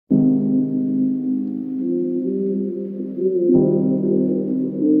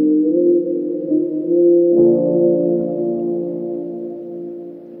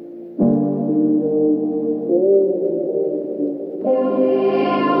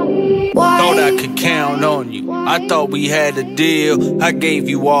Thought I could count on you, I thought we had a deal. I gave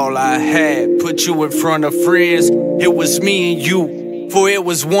you all I had, put you in front of friends. It was me and you, for it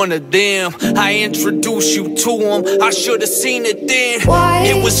was one of them. I introduced you to them, I should've seen it then.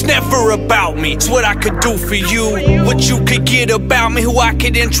 It was never about me, it's what I could do for you, what you could get about me, who I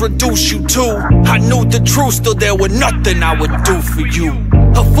could introduce you to. I knew the truth, still there was nothing I would do for you.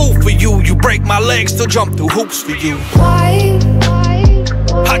 A fool for you, you break my legs, still jump through hoops for you.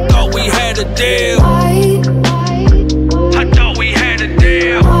 I thought we had a deal. I thought we had a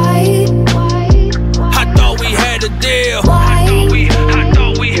deal. I thought we had a deal. I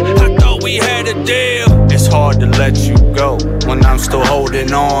thought we had a deal. It's hard to let you go when I'm still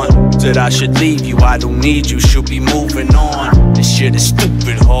holding on. Said I should leave you, I don't need you, should be moving on. This shit is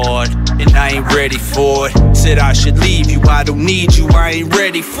stupid hard, and I ain't ready for it. Said I should leave you, I don't need you, I ain't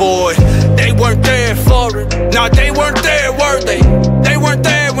ready for it. They weren't there for it, no, they weren't there, were they? They weren't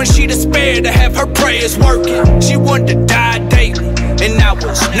there when she despaired to have her prayers working. She wanted to die daily, and I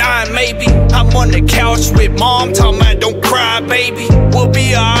was 9 maybe. I'm on the couch with mom, talking about don't cry baby. We'll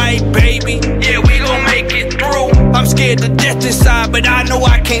be alright baby, yeah we gon' make it through. I'm scared to death inside, but I know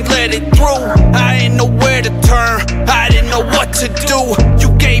I can't let it through. I ain't know where to turn, I didn't know what to do.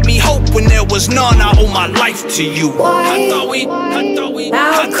 You gave me hope when there was none, I owe my life to you. I thought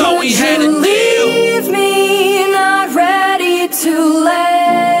we had a deal. Leave me not ready to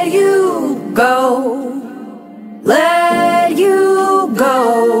let you go, let you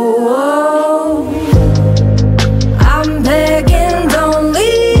go. I'm begging, don't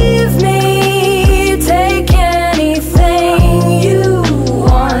leave me. Take anything you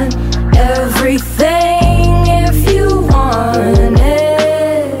want, everything if you want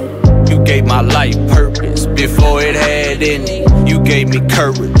it. You gave my life purpose before it had any. You gave me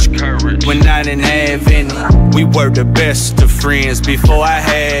courage when I didn't have any. We were the best of friends before I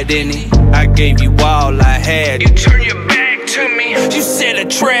had any. I gave you all I had. You turned your back to me, you set a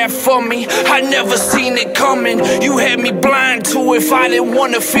trap for me, I never seen it coming. You had me blind to if I didn't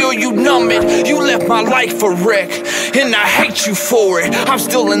wanna feel you numb it. You left my life a wreck, and I hate you for it. I'm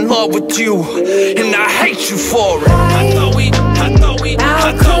still in love with you, and I hate you for it. I thought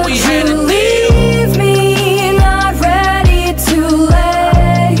we had a